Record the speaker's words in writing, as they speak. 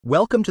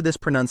Welcome to this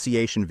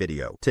pronunciation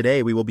video.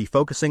 Today we will be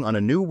focusing on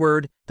a new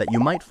word that you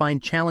might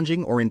find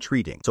challenging or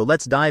intriguing. So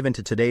let's dive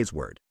into today's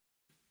word.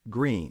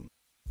 Greene,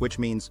 which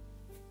means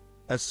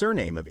a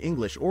surname of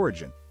English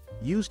origin,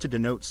 used to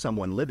denote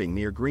someone living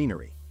near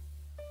greenery.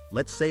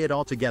 Let's say it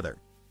all together.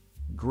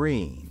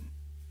 Greene.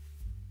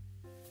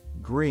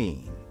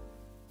 Greene.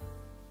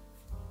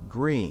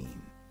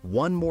 Greene.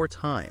 One more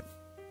time.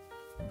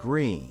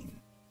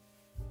 Greene.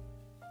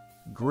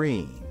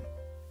 Greene.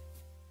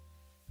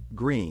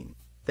 Greene.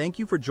 Thank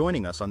you for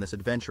joining us on this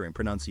adventure in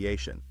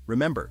pronunciation.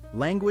 Remember,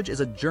 language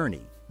is a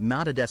journey,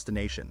 not a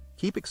destination.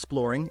 Keep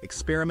exploring,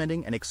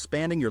 experimenting, and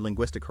expanding your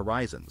linguistic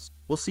horizons.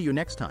 We'll see you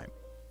next time.